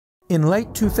In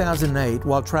late 2008,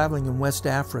 while traveling in West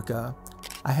Africa,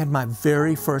 I had my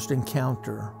very first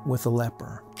encounter with a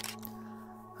leper.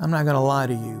 I'm not going to lie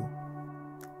to you,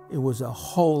 it was a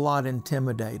whole lot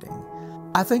intimidating.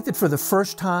 I think that for the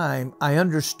first time, I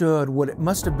understood what it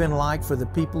must have been like for the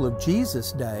people of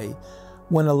Jesus' day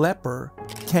when a leper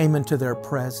came into their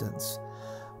presence.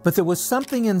 But there was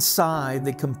something inside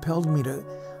that compelled me to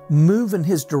move in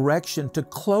his direction, to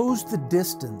close the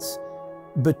distance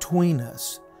between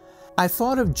us. I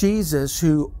thought of Jesus,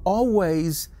 who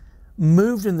always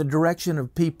moved in the direction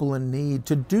of people in need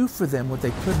to do for them what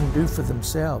they couldn't do for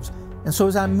themselves. And so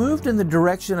as I moved in the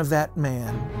direction of that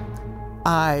man,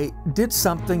 I did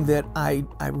something that I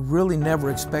really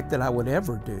never expected I would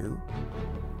ever do.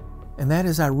 And that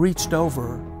is I reached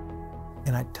over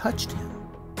and I touched him.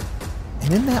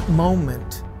 And in that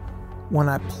moment, when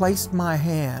I placed my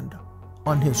hand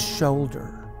on his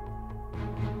shoulder,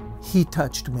 he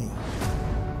touched me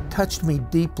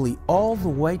deeply, all the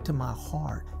way to my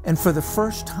heart. And for the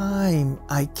first time,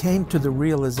 I came to the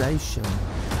realization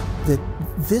that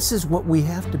this is what we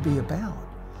have to be about.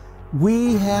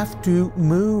 We have to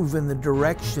move in the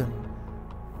direction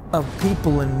of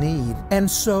people in need.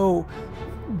 And so,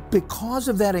 because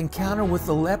of that encounter with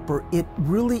the leper, it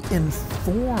really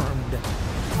informed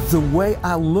the way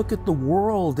I look at the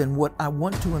world and what I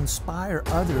want to inspire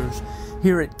others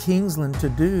here at Kingsland to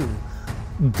do.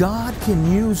 God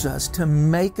can use us to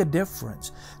make a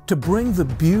difference, to bring the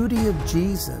beauty of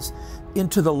Jesus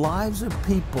into the lives of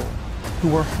people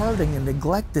who are hurting and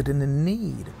neglected and in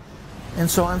need. And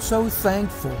so I'm so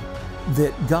thankful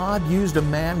that God used a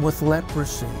man with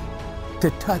leprosy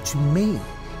to touch me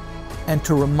and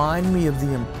to remind me of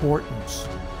the importance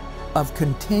of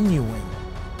continuing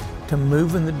to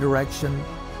move in the direction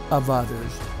of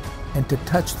others and to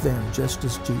touch them just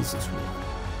as Jesus would.